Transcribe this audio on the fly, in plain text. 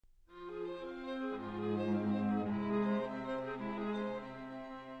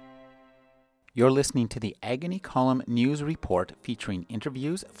You're listening to the Agony Column News Report featuring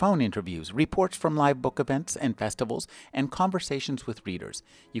interviews, phone interviews, reports from live book events and festivals, and conversations with readers.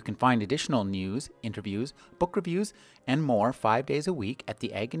 You can find additional news, interviews, book reviews, and more 5 days a week at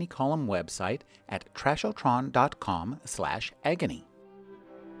the Agony Column website at trashotron.com/agony.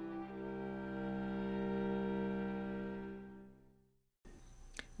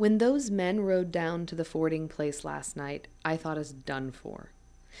 When those men rode down to the fording place last night, I thought us done for.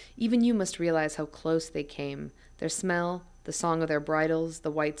 Even you must realize how close they came, their smell, the song of their bridles,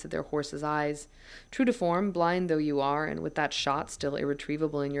 the whites of their horses' eyes. True to form, blind though you are, and with that shot still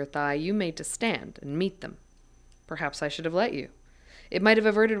irretrievable in your thigh, you made to stand and meet them. Perhaps I should have let you. It might have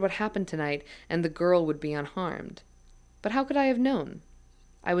averted what happened tonight, and the girl would be unharmed. But how could I have known?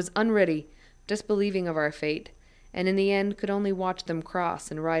 I was unready, disbelieving of our fate, and in the end could only watch them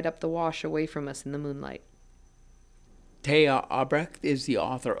cross and ride up the wash away from us in the moonlight. Thea Albrecht is the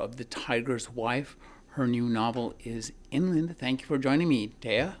author of The Tiger's Wife. Her new novel is Inland. Thank you for joining me,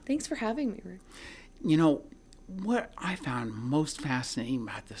 Thea. Thanks for having me, Rick. You know, what I found most fascinating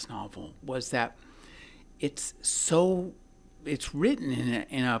about this novel was that it's written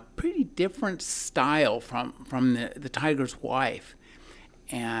in a pretty different style from the Tiger's Wife.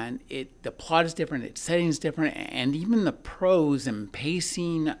 And the plot is different, its setting is different, and even the prose and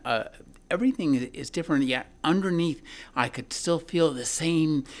pacing, everything is different, yet underneath I could still feel the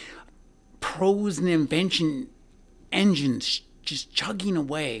same prose and invention engines just chugging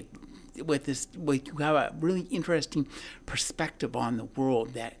away with you have a really interesting perspective on the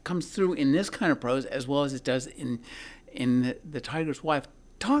world that comes through in this kind of prose as well as it does in the Tiger's Wife.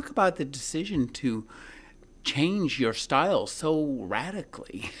 Talk about the decision to change your style so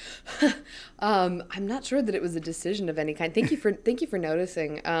radically. I'm not sure that it was a decision of any kind. Thank you for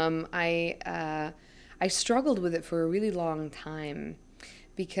noticing. I struggled with it for a really long time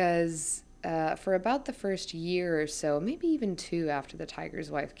because for about the first year or so, maybe even 2 after The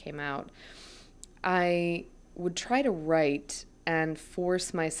Tiger's Wife came out, I would try to write and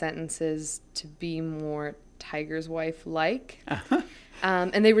force my sentences to be more Tiger's Wife-like. Uh-huh.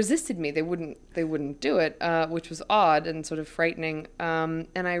 And they resisted me. They wouldn't do it, which was odd and sort of frightening. And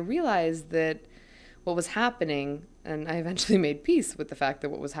I realized that what was happening, and I eventually made peace with the fact that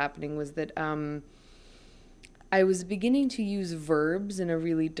what was happening was that I was beginning to use verbs in a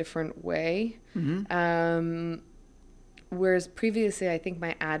really different way. Mm-hmm. Whereas previously, I think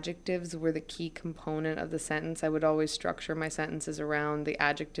my adjectives were the key component of the sentence. I would always structure my sentences around the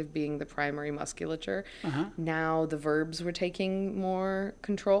adjective being the primary musculature. Uh-huh. Now the verbs were taking more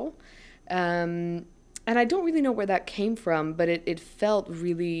control. And I don't really know where that came from, but it felt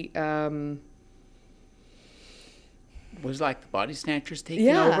really... was like the Body Snatchers taking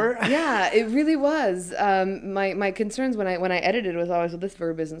over? Yeah, it really was. My concerns when I edited was always, well, this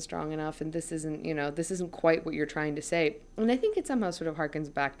verb isn't strong enough, and this isn't quite what you're trying to say. And I think it somehow sort of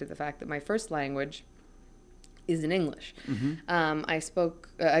harkens back to the fact that my first language is in English. Mm-hmm.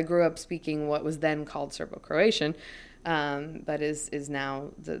 I grew up speaking what was then called Serbo-Croatian, but is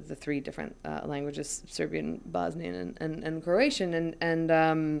now the 3 different languages: Serbian, Bosnian, and Croatian,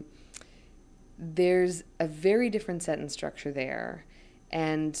 and there's a very different sentence structure there,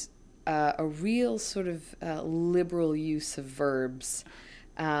 and a real sort of liberal use of verbs,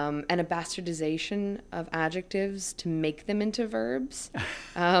 and a bastardization of adjectives to make them into verbs.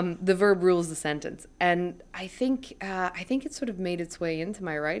 The verb rules the sentence, and I think it sort of made its way into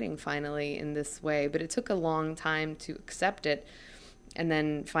my writing finally in this way. But it took a long time to accept it, and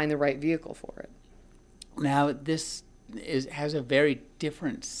then find the right vehicle for it. Now this has a very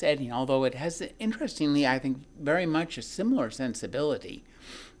different setting, although it has, interestingly, I think, very much a similar sensibility,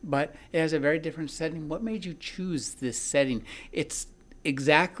 but it has a very different setting. What made you choose this setting? It's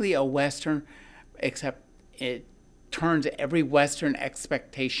exactly a Western, except it turns every Western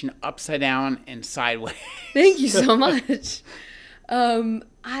expectation upside down and sideways. Thank you so much.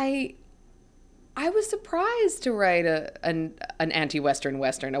 I was surprised to write an anti-Western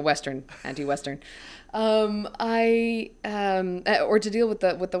Western, a Western anti-Western. Or to deal with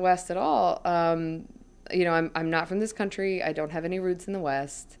the West at all. I'm not from this country. I don't have any roots in the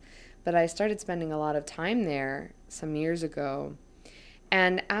West, but I started spending a lot of time there some years ago.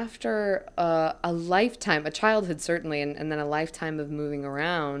 And after a lifetime, a childhood certainly, and then a lifetime of moving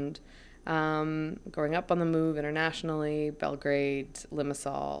around, growing up on the move internationally, Belgrade,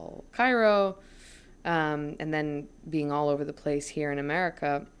 Limassol, Cairo, and then being all over the place here in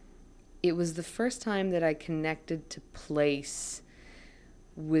America, it was the first time that I connected to place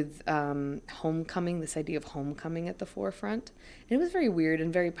homecoming, this idea of homecoming at the forefront. And it was very weird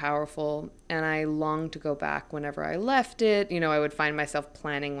and very powerful, and I longed to go back whenever I left it. You know, I would find myself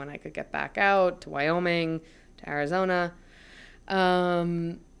planning when I could get back out to Wyoming, to Arizona.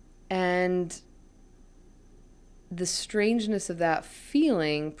 And the strangeness of that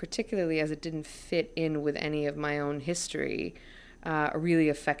feeling, particularly as it didn't fit in with any of my own history, really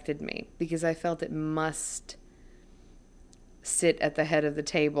affected me, because I felt it must sit at the head of the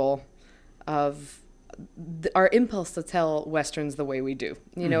table of our impulse to tell Westerns the way we do.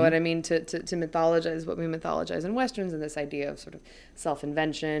 You know what I mean? To mythologize what we mythologize in Westerns, and this idea of sort of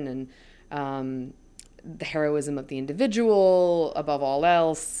self-invention and the heroism of the individual above all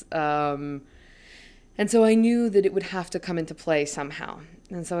else. And so I knew that it would have to come into play somehow.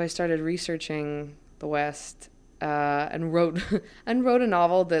 And so I started researching the West and wrote a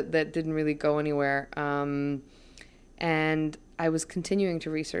novel that didn't really go anywhere. And I was continuing to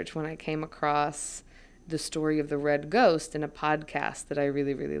research when I came across the story of the Red Ghost in a podcast that I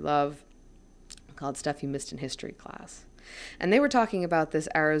really, really love called Stuff You Missed in History Class. And they were talking about this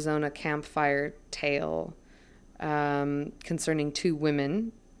Arizona campfire tale concerning two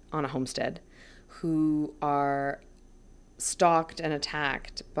women on a homestead who are stalked and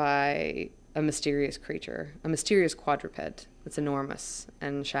attacked by a mysterious creature, a mysterious quadruped that's enormous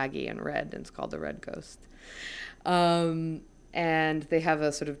and shaggy and red, and it's called the Red Ghost. And they have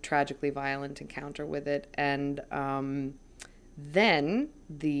a sort of tragically violent encounter with it. And then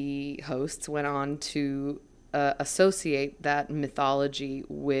the hosts went on to associate that mythology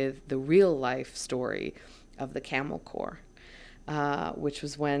with the real life story of the Camel Corps, which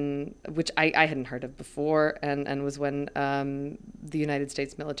I hadn't heard of before, and was when the United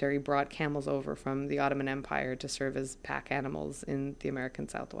States military brought camels over from the Ottoman Empire to serve as pack animals in the American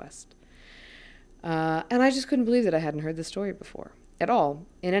Southwest. And I just couldn't believe that I hadn't heard this story before at all,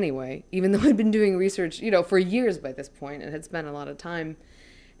 in any way, even though I'd been doing research, for years by this point and had spent a lot of time.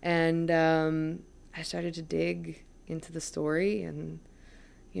 And I started to dig into the story, and,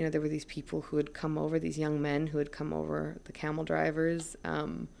 there were these people who had come over, these young men who had come over, the camel drivers,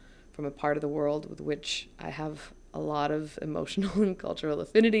 from a part of the world with which I have a lot of emotional and cultural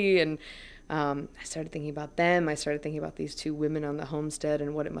affinity. And I started thinking about them. I started thinking about these two women on the homestead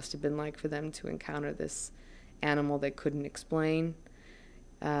and what it must have been like for them to encounter this animal they couldn't explain.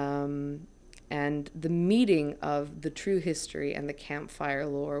 And the meeting of the true history and the campfire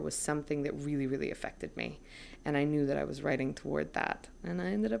lore was something that really, really affected me. And I knew that I was writing toward that. And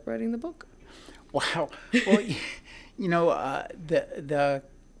I ended up writing the book. Wow. Well, the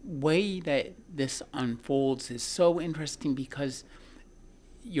way that this unfolds is so interesting, because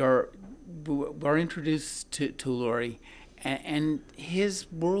we're introduced to Lurie, and his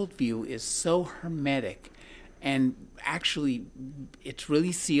worldview is so hermetic, and actually it's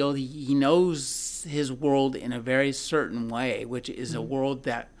really sealed. He knows his world in a very certain way, which is a world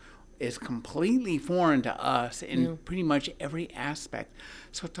that is completely foreign to us in pretty much every aspect.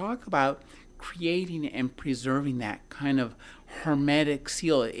 So talk about creating and preserving that kind of hermetic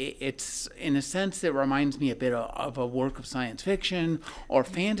seal. It's, in a sense, it reminds me a bit of a work of science fiction or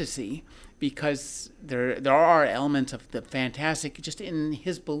fantasy, because there are elements of the fantastic just in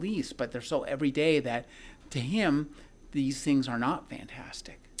his beliefs, but they're so everyday that to him these things are not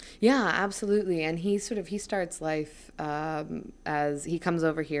fantastic. Yeah, absolutely. And he starts life as he comes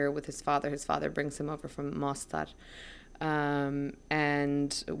over here with his father. His father brings him over from Mostar,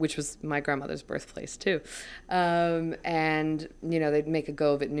 and which was my grandmother's birthplace too. And they'd make a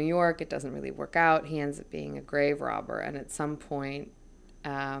go of it in New York. It doesn't really work out. He ends up being a grave robber, and at some point,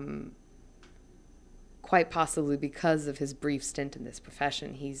 quite possibly because of his brief stint in this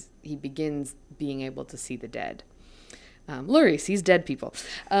profession, he begins being able to see the dead. Lurie sees dead people.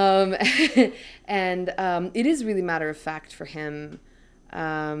 And it is really matter of fact for him.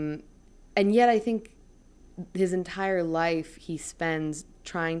 And yet I think his entire life he spends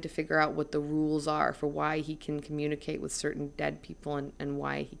trying to figure out what the rules are for why he can communicate with certain dead people and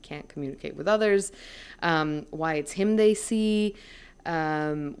why he can't communicate with others, why it's him they see,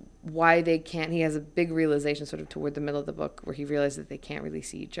 why they can't. He has a big realization sort of toward the middle of the book where he realizes that they can't really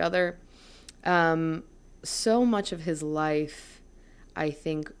see each other. So much of his life, I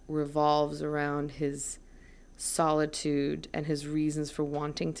think, revolves around his solitude and his reasons for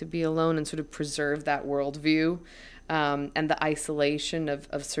wanting to be alone and sort of preserve that worldview, and the isolation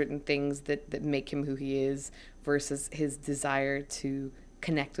of certain things that make him who he is versus his desire to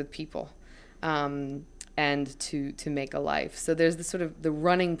connect with people, and to make a life. So there's the sort of the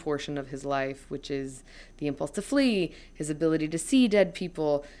running portion of his life, which is the impulse to flee, his ability to see dead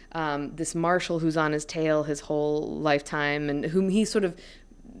people, this marshal who's on his tail his whole lifetime and whom he sort of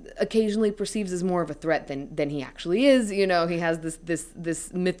occasionally perceives as more of a threat than he actually is. You know, he has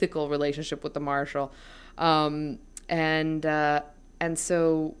this mythical relationship with the marshal, and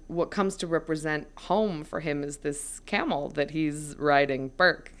so what comes to represent home for him is this camel that he's riding,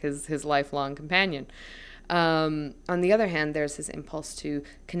 Burke, his lifelong companion. On the other hand, there's his impulse to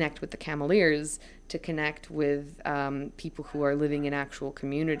connect with the Cameliers, to connect with people who are living in actual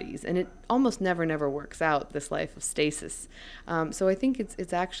communities. And it almost never works out, this life of stasis. So I think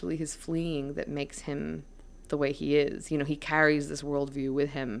it's actually his fleeing that makes him the way he is. You know, he carries this worldview with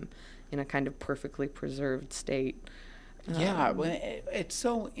him in a kind of perfectly preserved state. Yeah, well, it's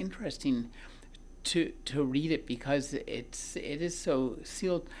so interesting to read it because it is so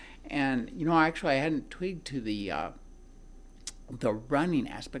sealed. And you know, actually, I hadn't twigged to the running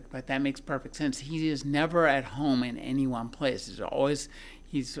aspect, but that makes perfect sense. He is never at home in any one place.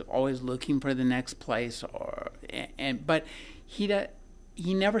 He's always looking for the next place, but he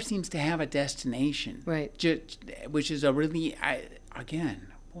never seems to have a destination, right? Which is a really again.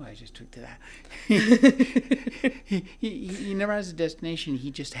 Boy, I just took to that. he never has a destination.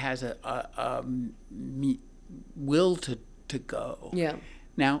 He just has a will to go. Yeah.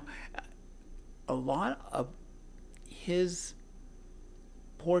 Now, a lot of his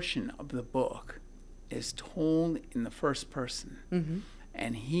portion of the book is told in the first person. Mm-hmm.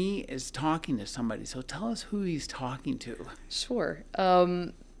 And he is talking to somebody. So tell us who he's talking to. Sure.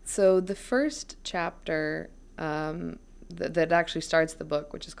 So the first chapter that actually starts the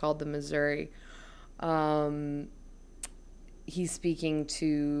book, which is called The Missouri, he's speaking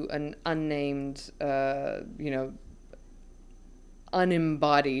to an unnamed,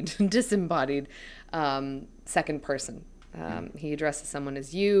 unembodied, disembodied second person. He addresses someone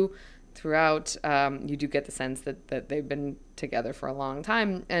as you. Throughout, you do get the sense that they've been together for a long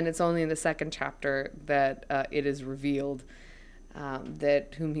time, and it's only in the second chapter that it is revealed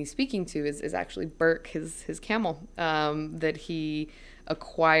that whom he's speaking to is actually Burke, his camel, that he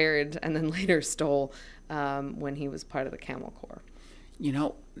acquired and then later stole when he was part of the Camel Corps. You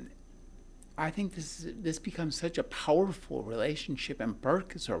know, I think this becomes such a powerful relationship, and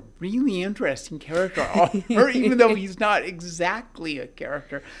Burke is a really interesting character, or even though he's not exactly a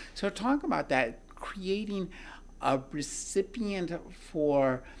character. So talk about that, creating a recipient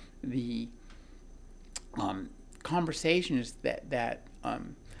for the conversations that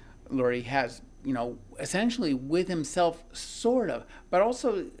Lurie has, you know, essentially with himself, sort of, but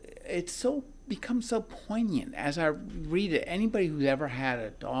also it's so becomes so poignant as I read it. Anybody who's ever had a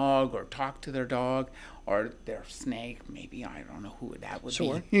dog or talked to their dog or their snake, maybe, I don't know who that would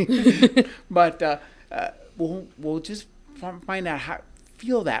be, but we'll just find out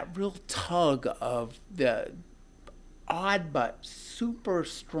feel that real tug of the odd but super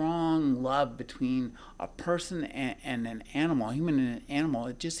strong love between a person and an animal, a human and an animal.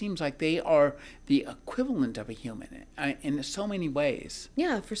 It just seems like they are the equivalent of a human in so many ways.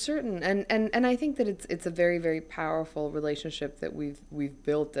 Yeah, for certain. And I think that it's a very, very powerful relationship that we've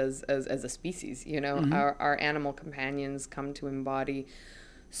built as a species. You know, mm-hmm. Our animal companions come to embody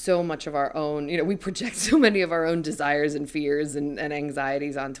so much of our own, you know, we project so many of our own desires and fears and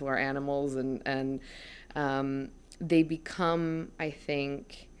anxieties onto our animals, and they become, I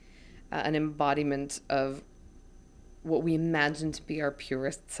think, an embodiment of what we imagine to be our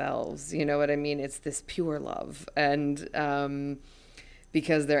purest selves. You know what I mean? It's this pure love. And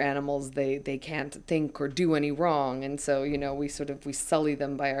because they're animals, they can't think or do any wrong. And so, you know, we sully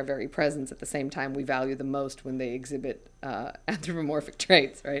them by our very presence. At the same time, we value them most when they exhibit anthropomorphic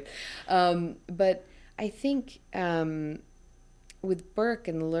traits, right? But I think with Burke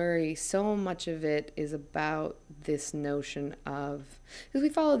and Lurie, so much of it is about this notion of, because we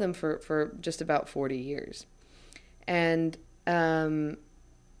follow them for just about 40 years. And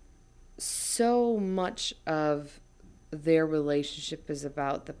so much of their relationship is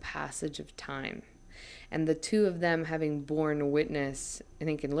about the passage of time. And the two of them having borne witness, I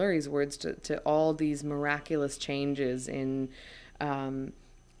think in Lurie's words, to all these miraculous changes in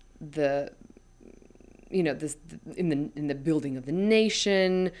in the building of the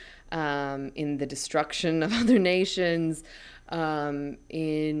nation, in the destruction of other nations,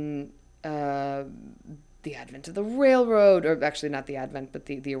 in the advent of the railroad, or actually not the advent, but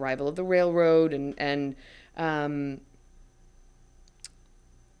the arrival of the railroad, and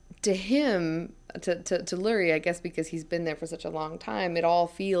to him, to Lurie, I guess because he's been there for such a long time, it all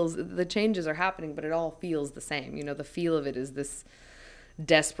feels, the changes are happening, but it all feels the same. You know, the feel of it is this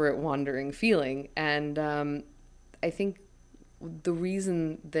desperate, wandering feeling. And I think the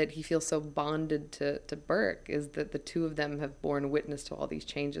reason that he feels so bonded to Burke is that the two of them have borne witness to all these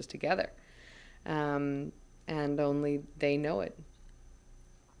changes together. And only they know it.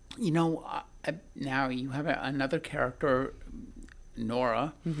 Now you have another character,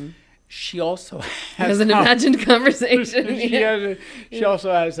 Nora. She also has an imagined conversation. She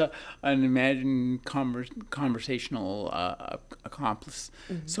also has an imagined conversational accomplice.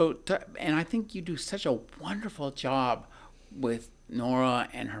 So, and I think you do such a wonderful job with Nora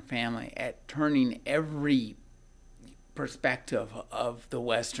and her family at turning every perspective of the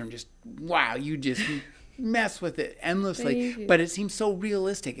Western. Just wow, you just mess with it endlessly, but it seems so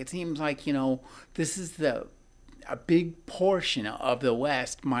realistic. It seems like this is a big portion of the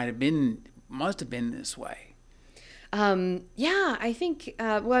West must have been this way. I think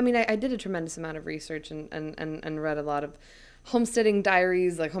I did a tremendous amount of research and read a lot of homesteading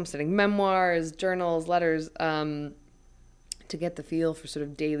diaries, like homesteading memoirs, journals, letters, to get the feel for sort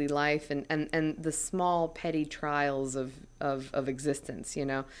of daily life and the small petty trials of existence,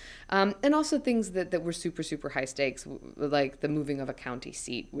 and also things that were super, super high stakes, like the moving of a county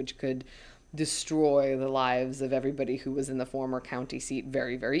seat, which could destroy the lives of everybody who was in the former county seat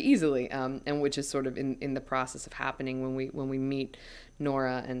very, very easily, and which is sort of in the process of happening when we meet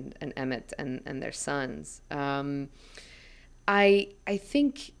Nora and Emmett and their sons. I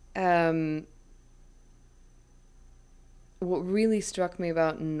think what really struck me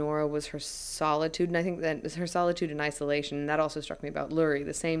about Nora was her solitude, and I think that her solitude and isolation, and that also struck me about Lurie.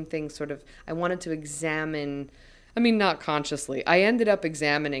 The same thing, sort of, I wanted to examine, not consciously. I ended up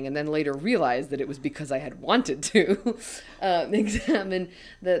examining and then later realized that it was because I had wanted to examine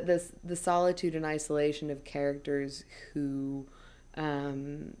the solitude and isolation of characters who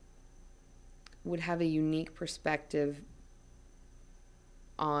would have a unique perspective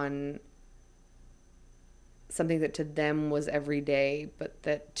on something that to them was every day, but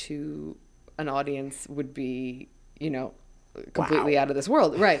that to an audience would be, completely out of this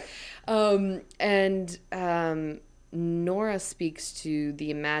world. Right. Nora speaks to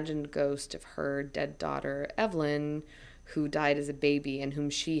the imagined ghost of her dead daughter, Evelyn, who died as a baby and whom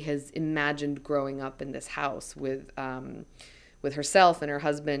she has imagined growing up in this house with herself and her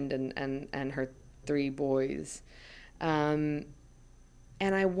husband and her 3 boys. And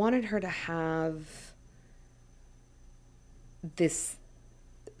I wanted her to have this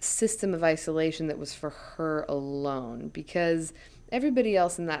system of isolation that was for her alone, because everybody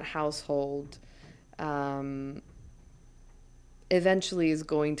else in that household eventually is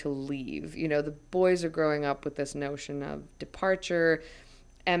going to leave. The boys are growing up with this notion of departure.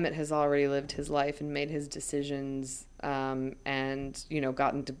 Emmett has already lived his life and made his decisions, and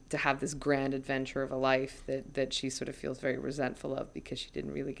gotten to have this grand adventure of a life that she sort of feels very resentful of because she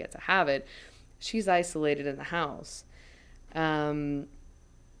didn't really get to have it. She's isolated in the house.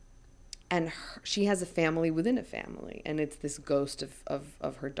 She has a family within a family, and it's this ghost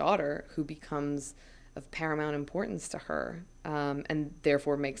of her daughter who becomes of paramount importance to her, and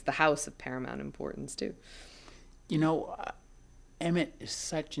therefore makes the house of paramount importance too. Emmett is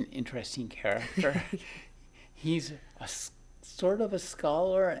such an interesting character. He's sort of a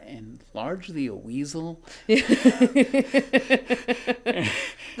scholar and largely a weasel. The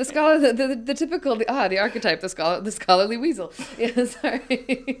scholar, the typical, the archetype, the scholarly weasel. Yeah,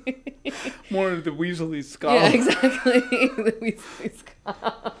 sorry. More of the weaselly scholar. Yeah, exactly. The weaselly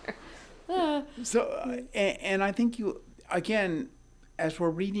scholar. So, and I think again, as we're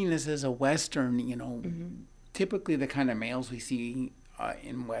reading this as a Western, typically the kind of males we see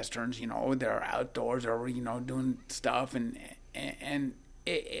in Westerns, they're outdoors or, doing stuff, and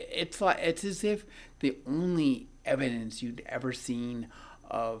it's as if the only evidence you'd ever seen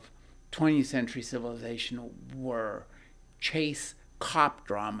of 20th century civilization were chase cop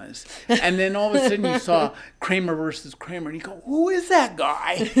dramas. And then all of a sudden you saw Kramer versus Kramer, and you go, who is that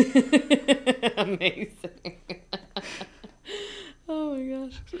guy? Amazing. Oh my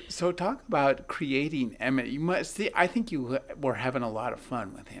gosh. So talk about creating Emmett. You must see, I think you were having a lot of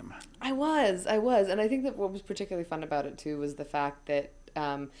fun with him. I was. And I think that what was particularly fun about it too was the fact that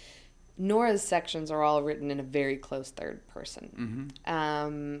Nora's sections are all written in a very close third person.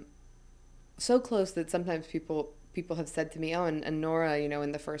 So close that sometimes people have said to me, oh, and Nora,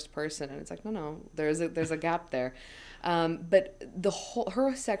 in the first person, and it's like, no, there's a gap there. But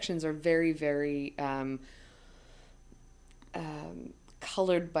her sections are very, very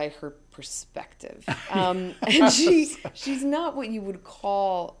colored by her perspective, and she's not what you would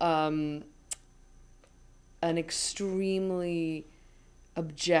call an extremely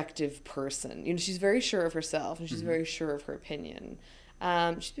objective person. She's very sure of herself, and she's very sure of her opinion.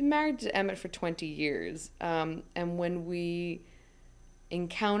 She's been married to Emmett for 20 years, and when we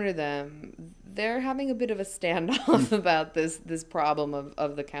encounter them, they're having a bit of a standoff about this problem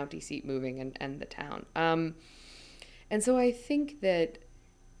of the county seat moving and the town. And so I think that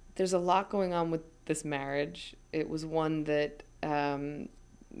there's a lot going on with this marriage. It was one that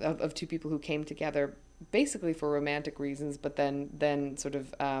of two people who came together basically for romantic reasons, but then sort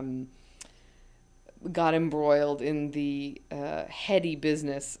of got embroiled in the heady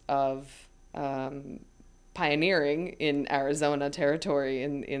business of pioneering in Arizona territory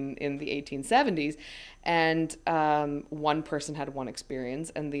in the 1870s. And one person had one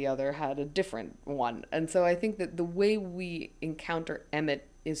experience and the other had a different one. And so I think that the way we encounter Emmett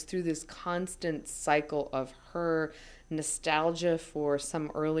is through this constant cycle of her nostalgia for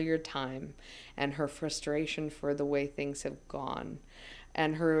some earlier time and her frustration for the way things have gone,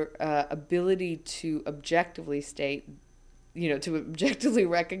 and her ability to objectively state, to objectively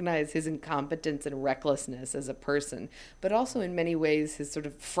recognize his incompetence and recklessness as a person, but also in many ways his sort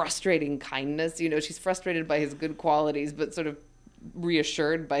of frustrating kindness. She's frustrated by his good qualities, but sort of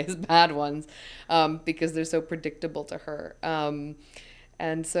reassured by his bad ones, because they're so predictable to her.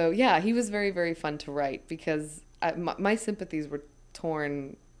 And so, yeah, he was very, very fun to write because my sympathies were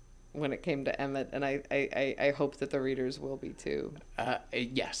torn when it came to Emmett, and I hope that the readers will be too.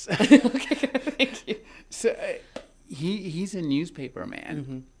 Yes. Okay, thank you. So he's a newspaper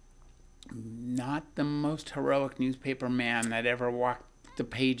man, not the most heroic newspaper man that ever walked the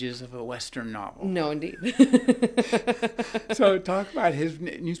pages of a Western novel. No, indeed. So talk about his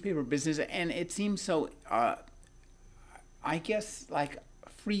newspaper business, and it seems so, I guess, like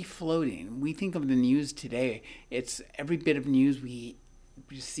free-floating. We think of the news today, it's every bit of news we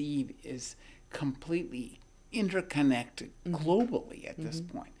receive is completely interconnected globally at this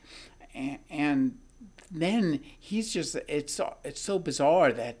point. And then he's just, it's so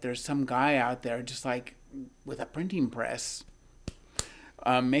bizarre that there's some guy out there just like with a printing press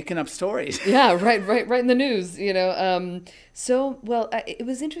making up stories. Yeah, right in the news, it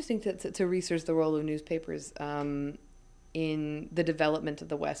was interesting to research the role of newspapers in the development of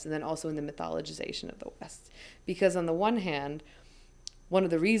the West, and then also in the mythologization of the West. Because on the one hand, one of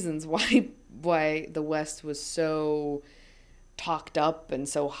the reasons why the West was so talked up and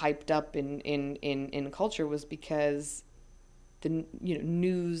so hyped up in culture was because the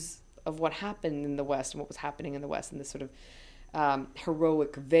news of what happened in the West and what was happening in the West and this sort of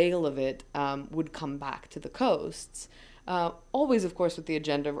heroic veil of it would come back to the coasts. Always, of course, with the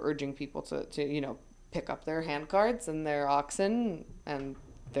agenda of urging people to pick up their hand carts and their oxen and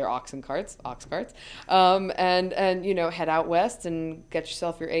their ox carts, and head out west and get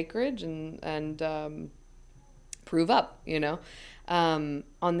yourself your acreage and prove up.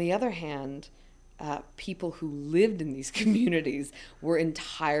 On the other hand, people who lived in these communities were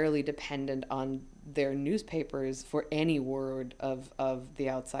entirely dependent on their newspapers for any word of the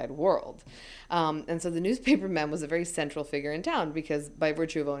outside world. And so the newspaperman was a very central figure in town because by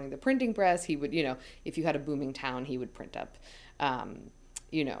virtue of owning the printing press, he would, if you had a booming town, he would print up,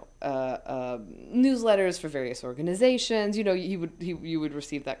 newsletters for various organizations. You would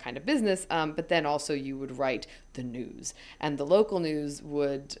receive that kind of business, but then also you would write the news. And the local news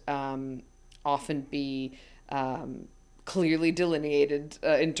would often be clearly delineated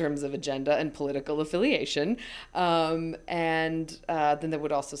in terms of agenda and political affiliation. And then there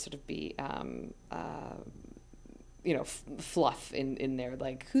would also sort of be, fluff in there,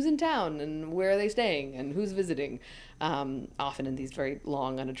 like who's in town and where are they staying and who's visiting, often in these very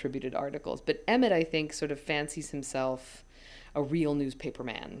long unattributed articles. But Emmett, I think, sort of fancies himself a real newspaper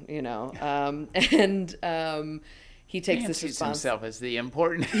man, and he takes this responsibility. Himself as the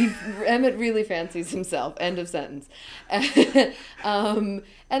important. Emmett really fancies himself. End of sentence. And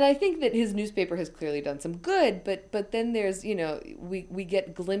I think that his newspaper has clearly done some good, but then there's, we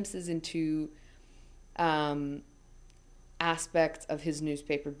get glimpses into aspects of his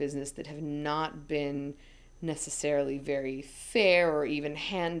newspaper business that have not been necessarily very fair or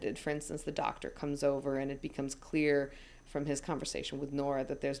even-handed. For instance, the doctor comes over and it becomes clear from his conversation with Nora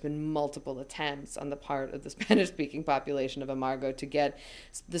that there's been multiple attempts on the part of the Spanish-speaking population of Amargo to get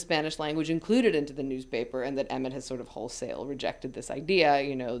the Spanish language included into the newspaper, and that Emmett has sort of wholesale rejected this idea.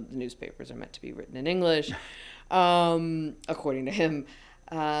 The newspapers are meant to be written in English, according to him,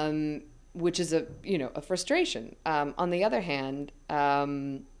 which is a frustration. On the other hand,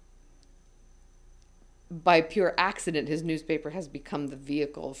 by pure accident, his newspaper has become the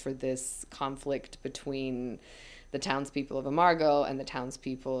vehicle for this conflict between the townspeople of Amargo and the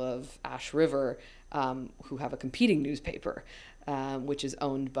townspeople of Ash River, who have a competing newspaper, which is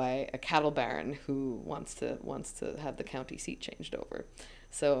owned by a cattle baron who wants to have the county seat changed over.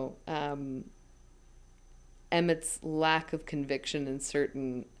 So Emmett's lack of conviction in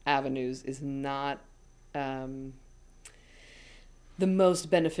certain avenues is not the most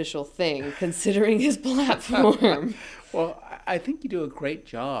beneficial thing considering his platform. Well, I think you do a great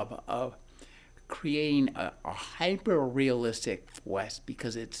job of creating a hyper-realistic West,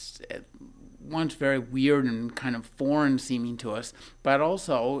 because it's once very weird and kind of foreign seeming to us, but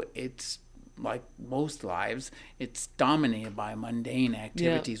also it's like most lives, it's dominated by mundane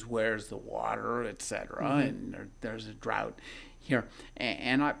activities. Where's the water, etc., and there's a drought here,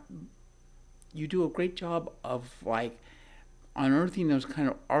 and you do a great job of like unearthing those kind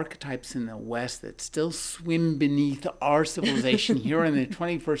of archetypes in the West that still swim beneath our civilization here in the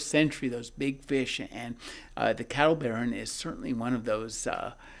 21st century, those big fish. And the cattle baron is certainly one of those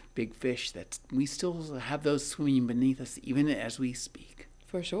big fish that we still have those swimming beneath us even as we speak.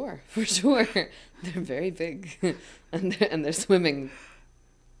 For sure. They're very big, and they're swimming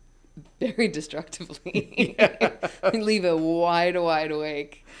very destructively. They leave a wide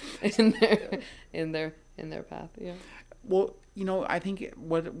awake in their path. Yeah. Well, I think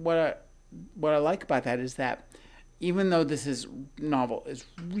what I like about that is that even though this novel is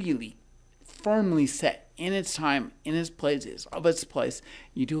really firmly set in its time, in its place,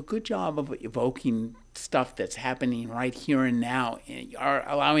 you do a good job of evoking stuff that's happening right here and now, and are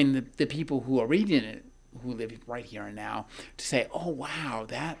allowing the people who are reading it, who live right here and now, to say, "Oh wow,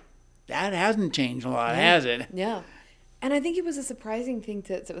 that hasn't changed a lot, has it?" Yeah. And I think it was a surprising thing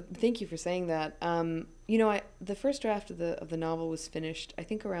to thank you for saying that. The first draft of the novel was finished, I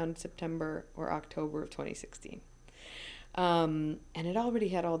think, around September or October of 2016. And it already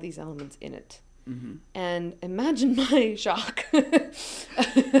had all these elements in it. Mm-hmm. And imagine my shock for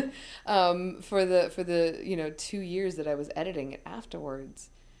the 2 years that I was editing it afterwards.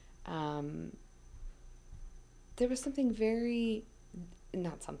 There was something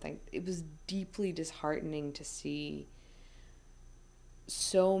it was deeply disheartening to see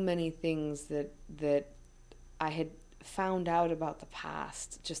so many things that I had found out about the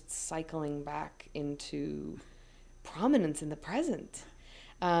past just cycling back into prominence in the present.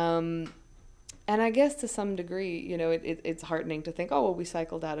 And I guess to some degree, it's heartening to think, oh, well, we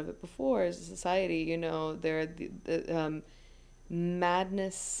cycled out of it before as a society. The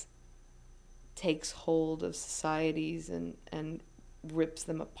madness takes hold of societies and rips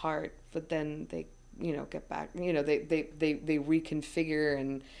them apart, but then they get back, they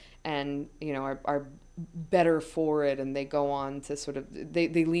reconfigure and are better for it, and they go on to sort of,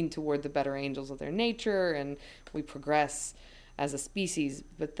 they lean toward the better angels of their nature, and we progress as a species,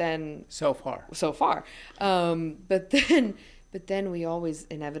 but then so far. But then we always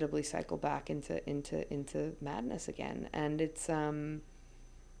inevitably cycle back into madness again, and it's a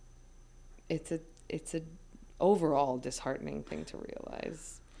overall disheartening thing to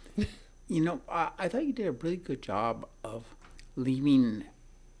realize. I thought you did a really good job of leaving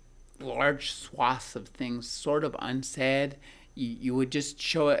large swaths of things sort of unsaid. You would just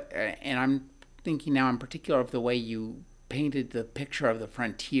show it, and I'm thinking now in particular of the way you painted the picture of the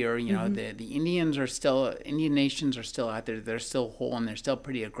frontier. The Indian nations are still out there. They're still whole, and they're still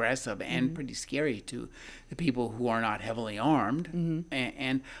pretty aggressive and pretty scary to the people who are not heavily armed.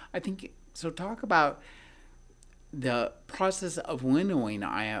 And I think, so talk about the process of winnowing,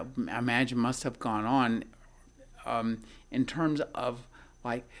 I imagine, must have gone on in terms of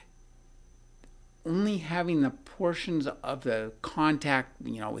like only having the portions of the contact,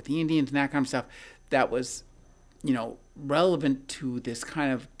 with the Indians and that kind of stuff that was, relevant to this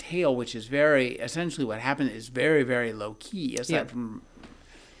kind of tale, which is essentially what happened is very, very low key, aside from.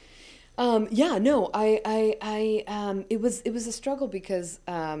 It was a struggle because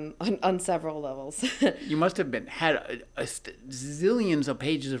on several levels. You must have had zillions of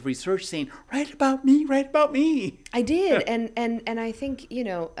pages of research saying, write about me. I did, and I think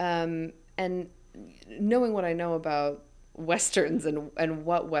and knowing what I know about Westerns and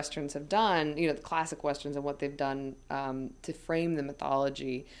what Westerns have done, the classic Westerns and what they've done to frame the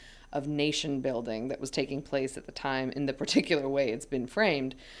mythology of nation building that was taking place at the time in the particular way it's been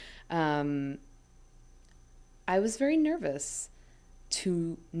framed. I was very nervous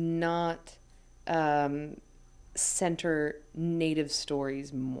to not center native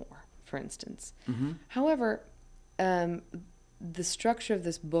stories more, for instance. Mm-hmm. However, the structure of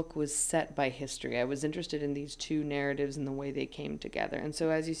this book was set by history. I was interested in these two narratives and the way they came together. And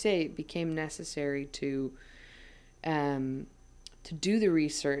so, as you say, it became necessary to do the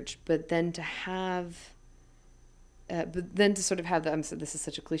research, but then to have... sort of have this is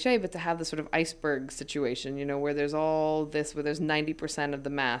such a cliche, but to have the sort of iceberg situation, where there's all this, where there's 90% of the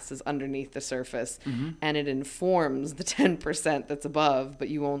mass is underneath the surface, and it informs the 10% that's above, but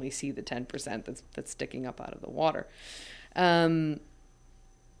you only see the 10% that's sticking up out of the water. I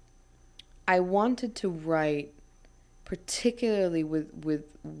wanted to write particularly with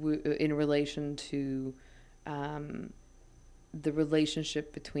in relation to the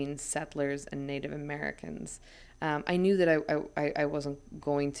relationship between settlers and Native Americans. I knew that I wasn't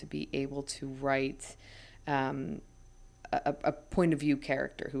going to be able to write a point of view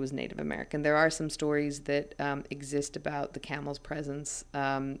character who was Native American. There are some stories that exist about the camel's presence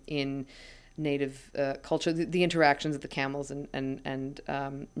in Native culture, the interactions of the camels and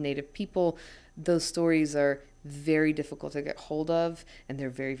Native people. Those stories are very difficult to get hold of, and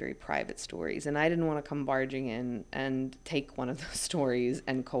they're very, very private stories. And I didn't want to come barging in and take one of those stories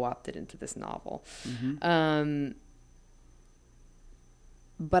and co-opt it into this novel. Mm-hmm.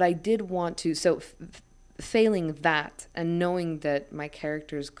 But I did want to, failing that and knowing that my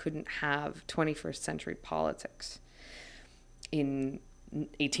characters couldn't have 21st century politics in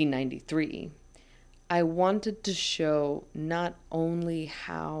 1893, I wanted to show not only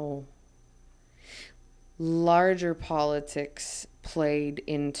how larger politics played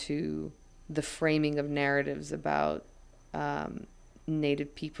into the framing of narratives about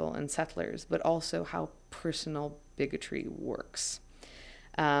Native people and settlers, but also how personal bigotry works.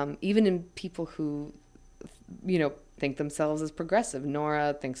 Even in people who, think themselves as progressive.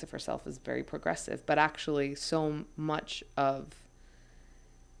 Nora thinks of herself as very progressive, but actually so much of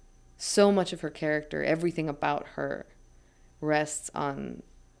her character, everything about her, rests on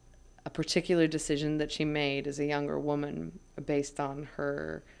a particular decision that she made as a younger woman based on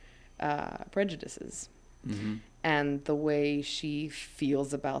her prejudices. Mm-hmm. And the way she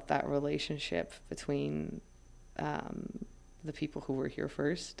feels about that relationship between the people who were here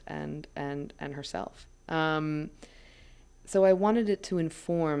first and herself. So I wanted it to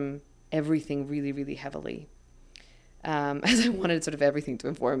inform everything really, really heavily. As I wanted sort of everything to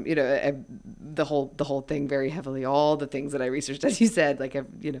inform, the whole thing very heavily, all the things that I researched, as you said, like,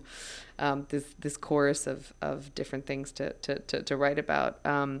 this chorus of different things to write about.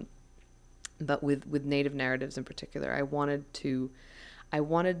 But with Native narratives in particular, I wanted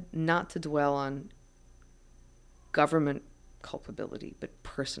not to dwell on government culpability, but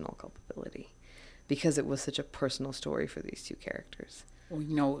personal culpability, because it was such a personal story for these two characters.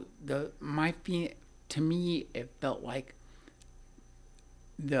 Well, to me, it felt like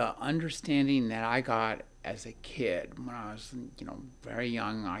the understanding that I got as a kid when I was, very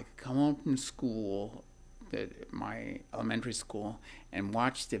young. I could come home from school, my elementary school, and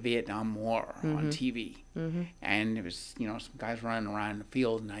watch the Vietnam War mm-hmm. on TV. Mm-hmm. And it was, some guys running around in the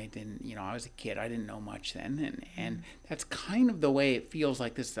field, and I didn't, I was a kid. I didn't know much then. And that's kind of the way it feels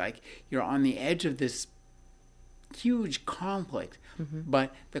like this, like you're on the edge of this huge conflict, mm-hmm.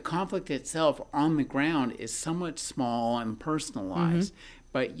 but the conflict itself on the ground is somewhat small and personalized, mm-hmm.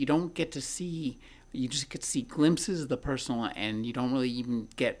 but you don't get to see, you just get to see glimpses of the personal, and you don't really even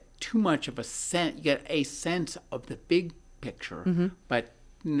get too much of a sense. You get a sense of the big picture, mm-hmm. but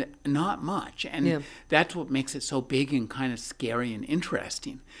not much, and that's what makes it so big and kind of scary and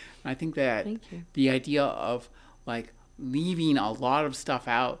interesting. I think that the idea of like leaving a lot of stuff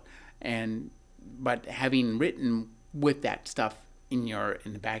out but having written with that stuff in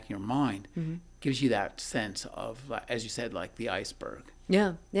the back of your mind mm-hmm. gives you that sense of, as you said, like the iceberg.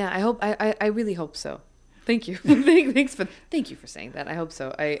 Yeah. I really hope so. Thank you. Thank you for saying that. I hope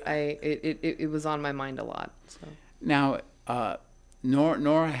so. It was on my mind a lot. So now,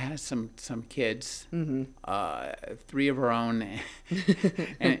 Nora has some kids, mm-hmm. 3 of her own,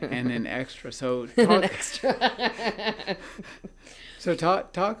 and an extra. So an extra. So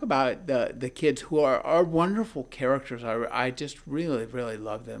talk about the kids who are wonderful characters. I just really, really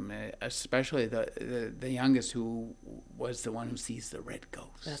love them, especially the youngest, who was the one who sees the red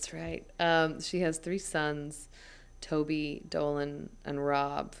ghost. That's right. She has 3 sons, Toby, Dolan, and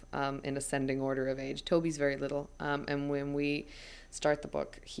Rob, in ascending order of age. Toby's very little, and when we start the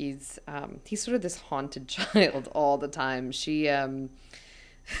book, he's sort of this haunted child all the time.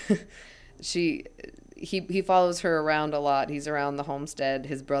 He follows her around a lot. He's around the homestead.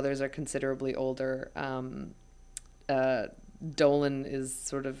 His brothers are considerably older. Dolan is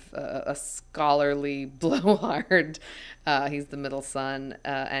sort of a scholarly blowhard. He's the middle son,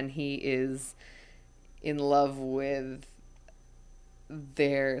 and he is in love with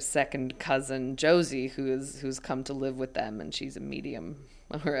their second cousin Josie, who's come to live with them, and she's a medium,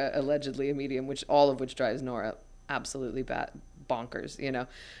 or allegedly a medium, all of which drives Nora absolutely bonkers,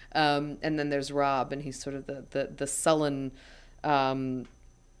 and then there's Rob, and he's sort of the sullen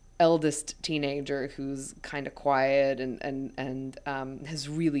eldest teenager who's kind of quiet and has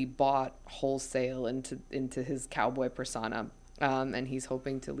really bought wholesale into his cowboy persona, and he's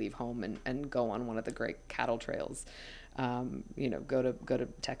hoping to leave home and go on one of the great cattle trails, go to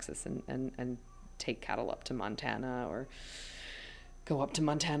Texas and take cattle up to Montana or go up to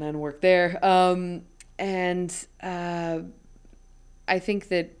Montana and work there. I think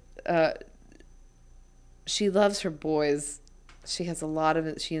that she loves her boys. She has a lot of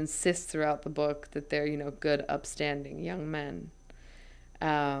it. She insists throughout the book that they're, good, upstanding young men.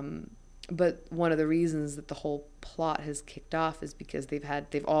 But one of the reasons that the whole plot has kicked off is because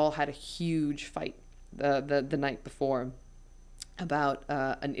they've all had a huge fight the night before about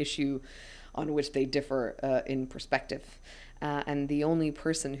an issue on which they differ in perspective. And the only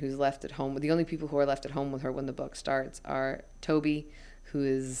person who's left at home, the only people who are left at home with her when the book starts are Toby, who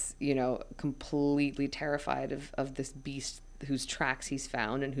is, completely terrified of this beast whose tracks he's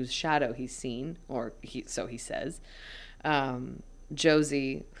found and whose shadow he's seen, so he says.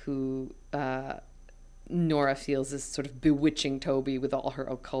 Josie, who Nora feels is sort of bewitching Toby with all her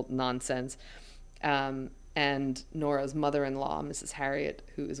occult nonsense. And Nora's mother-in-law, Mrs. Harriet,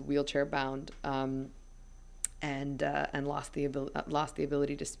 who is wheelchair bound, and lost the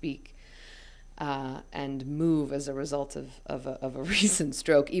ability to speak and move as a result of a recent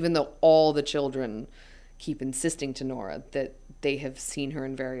stroke, even though all the children keep insisting to Nora that they have seen her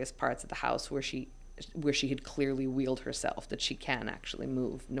in various parts of the house where she had clearly wheeled herself, that she can actually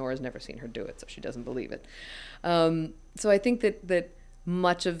move. Nora's never seen her do it, so she doesn't believe it. So I think that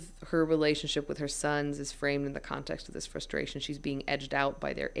much of her relationship with her sons is framed in the context of this frustration. She's being edged out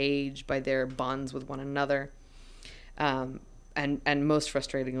by their age, by their bonds with one another. And most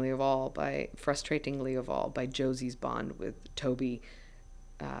frustratingly of all, by Josie's bond with Toby,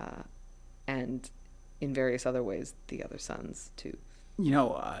 and in various other ways, the other sons too.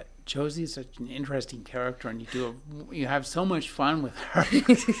 Josie's such an interesting character, and you have so much fun with her. You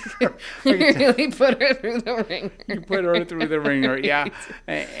really put her through the ringer. You put her through the ringer, yeah.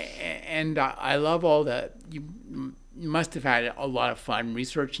 And I love all that. You must have had a lot of fun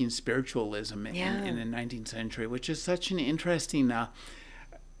researching spiritualism in the 19th century, which is such an interesting,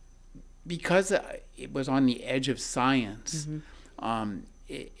 because it was on the edge of science.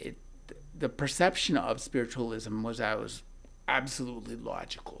 The perception of spiritualism was that it was absolutely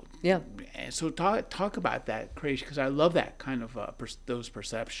logical. Yeah. And so talk about that, Krish, because I love that kind of those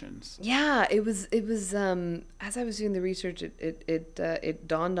perceptions. Yeah, it was as I was doing the research, it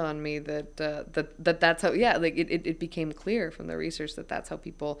dawned on me that that's how, it became clear from the research that that's how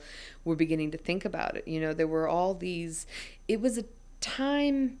people were beginning to think about it. There were all these, it was a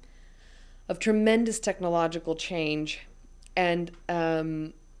time of tremendous technological change, and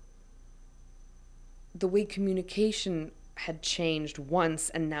the way communication had changed once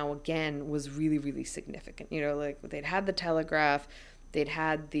and now again was really, really significant. They'd had the telegraph, they'd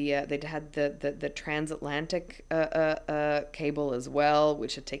had the transatlantic cable as well,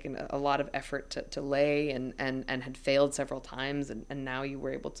 which had taken a lot of effort to lay and had failed several times, and now you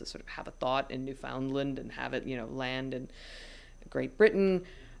were able to sort of have a thought in Newfoundland and have it land in Great Britain,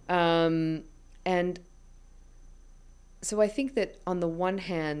 and so I think that on the one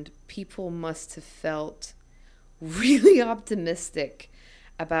hand, people must have felt really optimistic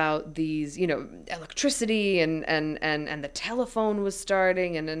about these, electricity and the telephone was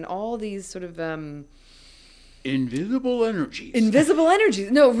starting, and all these sort of invisible energies.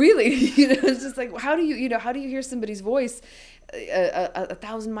 No, really, it's just like, how do you hear somebody's voice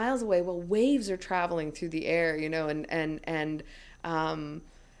 1,000 miles away? Well, waves are traveling through the air, and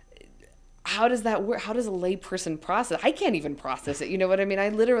how does that work? How does a layperson process? I can't even process it. You know what I mean? I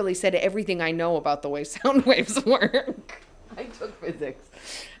literally said everything I know about the way sound waves work. I took physics.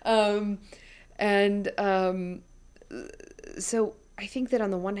 So I think that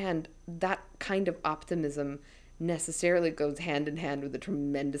on the one hand, that kind of optimism necessarily goes hand in hand with a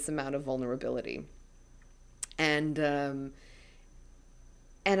tremendous amount of vulnerability. And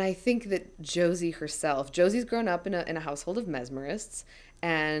I think that Josie's grown up in a household of mesmerists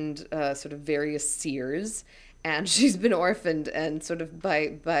and sort of various seers, and she's been orphaned and sort of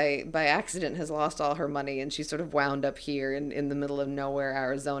by accident has lost all her money, and she's sort of wound up here in the middle of nowhere,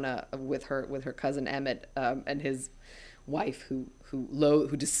 Arizona, with her cousin Emmett and his wife who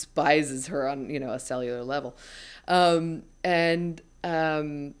despises her on a cellular level, and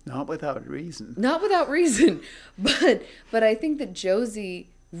not without reason. But I think that Josie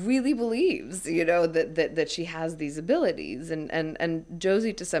really believes, that she has these abilities, and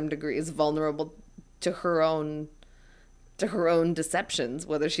Josie to some degree is vulnerable to her own deceptions,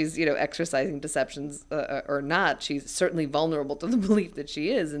 whether she's exercising deceptions or not. She's certainly vulnerable to the belief that she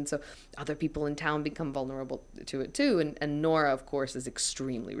is, and so other people in town become vulnerable to it too. And Nora, of course, is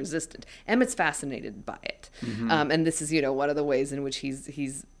extremely resistant. Emmett's fascinated by it, and this is one of the ways in which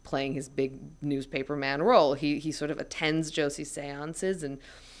he's playing his big newspaper man role. He sort of attends Josie's seances, and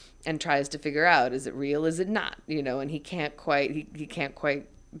and tries to figure out, is it real, is it not, and he can't quite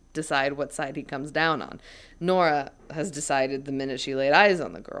decide what side he comes down on. Nora has decided the minute she laid eyes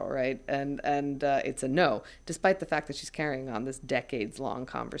on the girl, right? And it's a no, despite the fact that she's carrying on this decades-long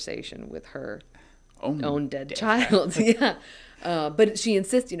conversation with her own dead child. Yeah. But she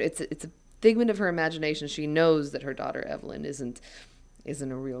insists, it's a figment of her imagination. She knows that her daughter Evelyn isn't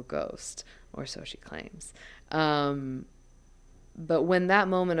a real ghost, or so she claims. But when that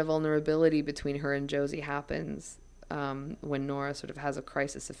moment of vulnerability between her and Josie happens, when Nora sort of has a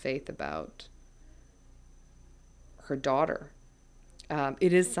crisis of faith about her daughter,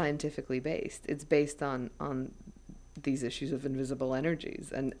 it is scientifically based. It's based on these issues of invisible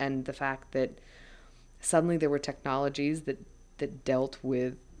energies and the fact that suddenly there were technologies that dealt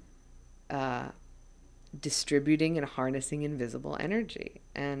with distributing and harnessing invisible energy.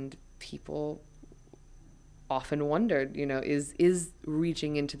 And people often wondered, is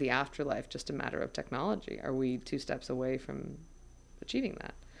reaching into the afterlife just a matter of technology? Are we 2 steps away from achieving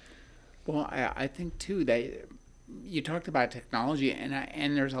that? Well, I think too that you talked about technology,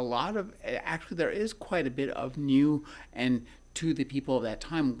 and there's a lot of, actually there is quite a bit of new and, to the people of that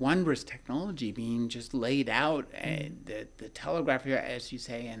time, wondrous technology being just laid out. The telegraph, as you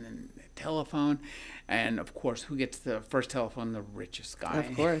say, and then the telephone, and of course, who gets the first telephone? The richest guy.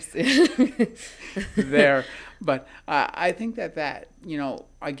 Of course. There. But I think that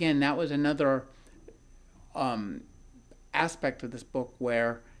again, that was another aspect of this book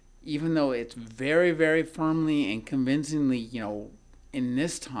where, even though it's very, very firmly and convincingly, in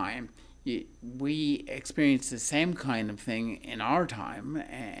this time, we experience the same kind of thing in our time,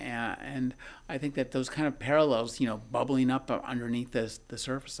 and I think that those kind of parallels, bubbling up underneath the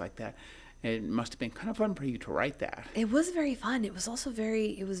surface like that, it must have been kind of fun for you to write that. It was very fun. It was also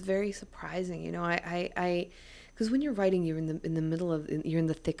very surprising. I because when you're writing, you're in the middle of, you're in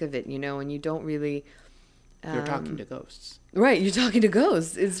the thick of it, and you don't really. You're talking to ghosts. Right, you're talking to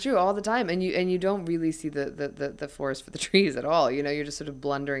ghosts. It's true, all the time, and you don't really see the forest for the trees at all. You're just sort of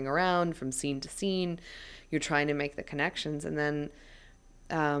blundering around from scene to scene. You're trying to make the connections, and then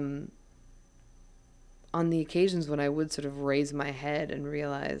on the occasions when I would sort of raise my head and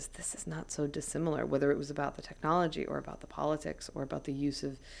realize this is not so dissimilar, whether it was about the technology or about the politics or about the use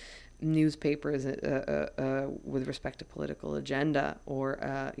of newspapers with respect to political agenda or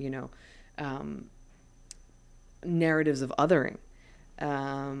narratives of othering.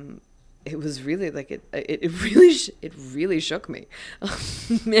 It was really like it really shook me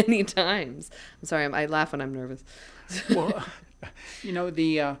many times. I'm sorry, I laugh when I'm nervous. Well,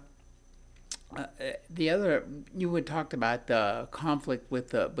 the other, you had talked about the conflict with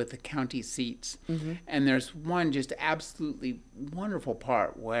the county seats, mm-hmm. and there's one just absolutely wonderful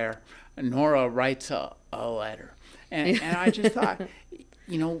part where Nora writes a letter, and I just thought,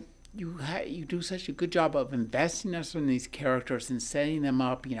 you do such a good job of investing us in these characters and setting them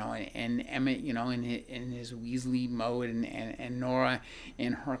up, and Emmett, in his Weasley mode, and Nora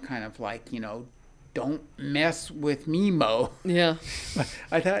in her kind of like, don't mess with me mode. Yeah.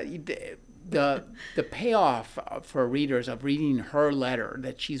 I thought the payoff for readers of reading her letter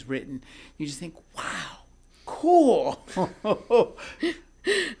that she's written, you just think, wow, cool.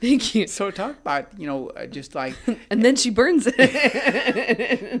 Thank you. So talk about, just like... And then she burns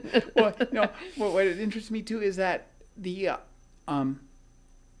it. Well, what interests me too is that the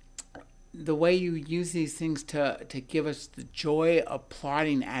way you use these things to give us the joy of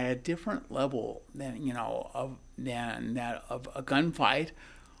plotting at a different level than that of a gunfight,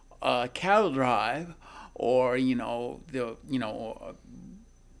 a cattle drive, or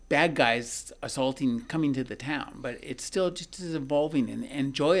bad guys coming to the town, but it's still just as evolving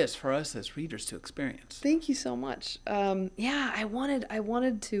and joyous for us as readers to experience. Thank you so much. I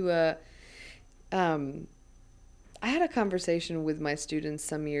wanted to. I had a conversation with my students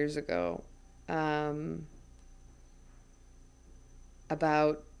some years ago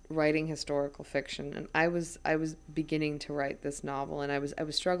about writing historical fiction, and I was beginning to write this novel, and I was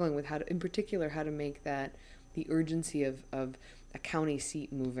struggling with how to make that the urgency of a county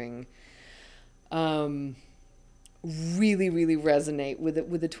seat moving really, really resonate with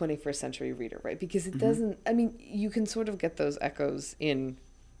the 21st century reader, right? Because it doesn't, I mean, you can sort of get those echoes in,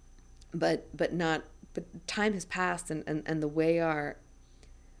 but time has passed, and the way our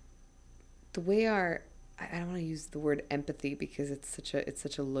I don't want to use the word empathy because it's such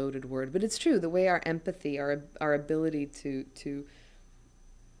a loaded word, but it's true. The way our empathy, our ability to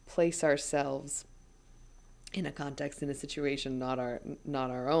place ourselves in a context, in a situation not our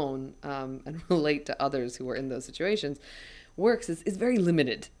own, and relate to others who are in those situations, works is very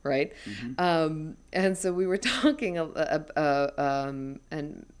limited, right? Mm-hmm. And so we were talking,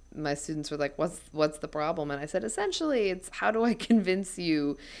 and my students were like, what's the problem? And I said, essentially, it's how do I convince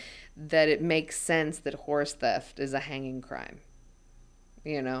you that it makes sense that horse theft is a hanging crime?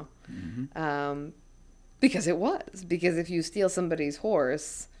 You know? Mm-hmm. Because it was. Because if you steal somebody's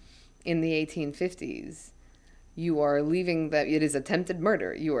horse in the 1850s, you are leaving that, it is attempted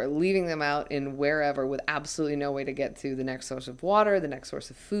murder. You are leaving them out in wherever with absolutely no way to get to the next source of water, the next source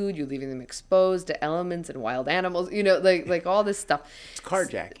of food. You're leaving them exposed to elements and wild animals, you know, like all this stuff. It's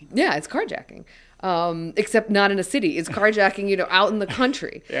carjacking. Yeah, it's carjacking. Except not in a city. It's carjacking, you know, out in the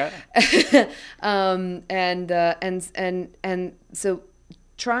country. Yeah. And so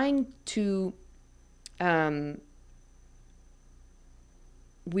trying to,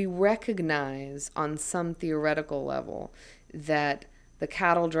 we recognize on some theoretical level that the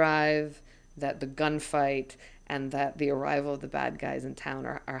cattle drive, that the gunfight, and that the arrival of the bad guys in town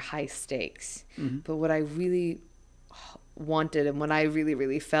are high stakes. Mm-hmm. But what I really wanted and what I really,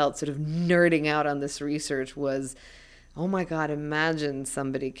 really felt sort of nerding out on this research was, oh my God, imagine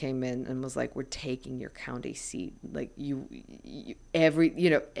somebody came in and was like, we're taking your county seat. Like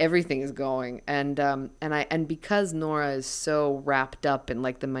everything is going. And because Nora is so wrapped up in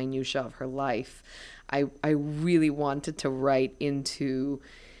like the minutia of her life, I really wanted to write into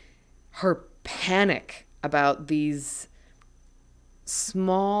her panic about these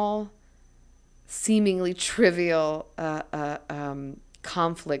small, seemingly trivial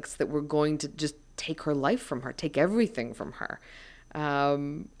conflicts that were going to just take her life from her, take everything from her.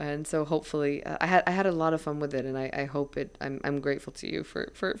 And so hopefully I had a lot of fun with it, and I hope I'm grateful to you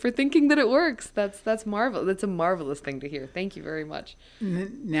for thinking that it works. That's marvelous. That's a marvelous thing to hear. Thank you very much.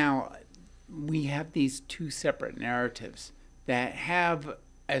 Now, we have these two separate narratives that have,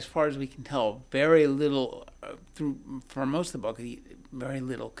 as far as we can tell, very little, for most of the book, very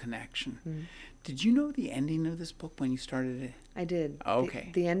little connection. Mm-hmm. Did you know the ending of this book when you started it? I did.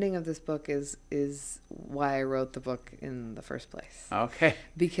 Okay. The ending of this book is why I wrote the book in the first place. Okay.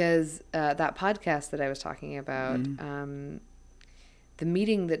 Because that podcast that I was talking about, mm-hmm. The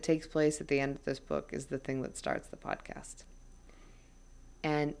meeting that takes place at the end of this book is the thing that starts the podcast.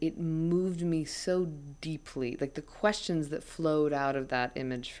 And it moved me so deeply. Like the questions that flowed out of that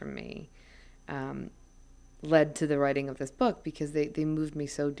image from me led to the writing of this book, because they moved me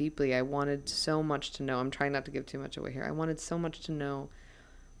so deeply. I wanted so much to know. I'm trying not to give too much away here. I wanted so much to know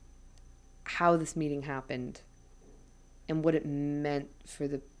how this meeting happened and what it meant for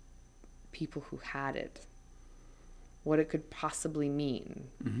the people who had it, what it could possibly mean,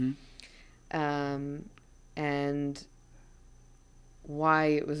 mm-hmm. And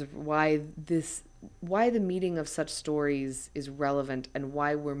why the meeting of such stories is relevant, and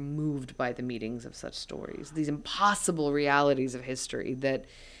why we're moved by the meetings of such stories, these impossible realities of history that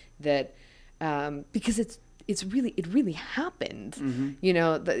because it really happened. Mm-hmm. You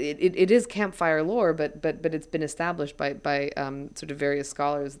know, it is campfire lore, but it's been established by sort of various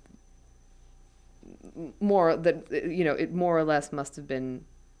scholars more that, you know, it more or less must have been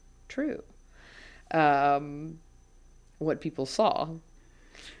true, what people saw.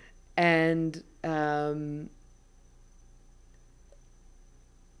 And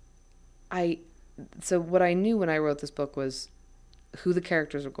so what I knew when I wrote this book was who the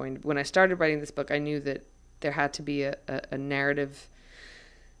characters were going to be. When I started writing this book, I knew that there had to be a narrative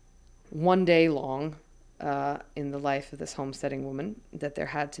one day long in the life of this homesteading woman, that there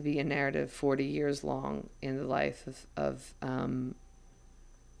had to be a narrative 40 years long in the life of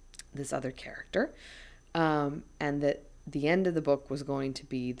this other character, and that the end of the book was going to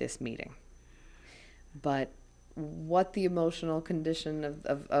be this meeting. But what the emotional condition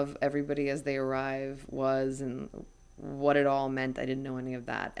of everybody as they arrive was, and what it all meant, I didn't know any of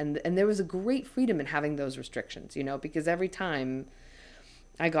that. And there was a great freedom in having those restrictions, you know, because every time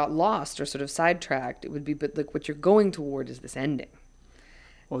I got lost or sort of sidetracked, it would be, but like, what you're going toward is this ending.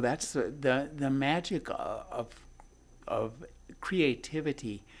 Well, that's the magic of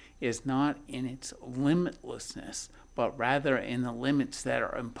creativity is not in its limitlessness, but rather in the limits that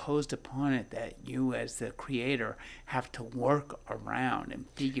are imposed upon it, that you as the creator have to work around and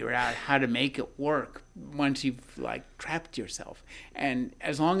figure out how to make it work once you've like trapped yourself. And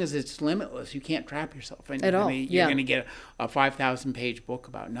as long as it's limitless, you can't trap yourself. And at all. You're going to get a 5,000-page book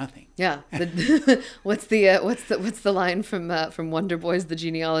about nothing. Yeah. What's the line from Wonder Boys, The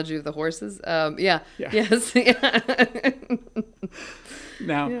Genealogy of the Horses? Yeah. Yes. Yeah.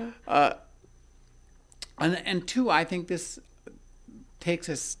 Now, yeah. And two, I think this takes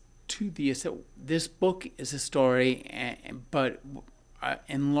us to this book is a story, but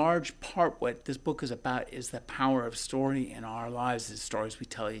in large part what this book is about is the power of story in our lives, the stories we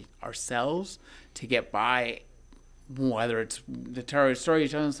tell ourselves to get by whether it's the story you're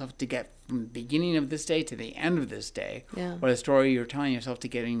telling yourself to get from the beginning of this day to the end of this day, or the story you're telling yourself to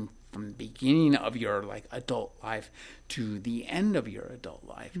getting from the beginning of your like adult life to the end of your adult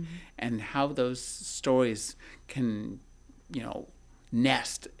life, and how those stories can,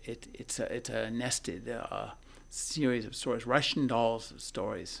 nest. It's a nested series of stories, Russian dolls of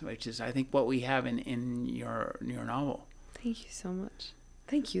stories, which is I think what we have in your novel. Thank you so much.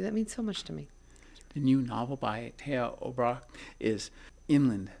 Thank you. That means so much to me. The new novel by Thea Obroch is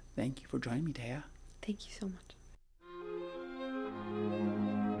Inland. Thank you for joining me, Thea. Thank you so much.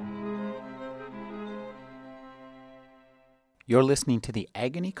 You're listening to the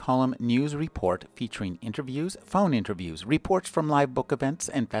Agony Column News Report, featuring interviews, phone interviews, reports from live book events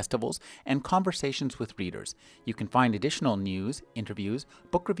and festivals, and conversations with readers. You can find additional news, interviews,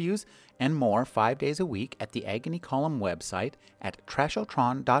 book reviews, and more 5 days a week at the Agony Column website at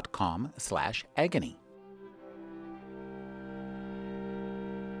trashotron.com/agony.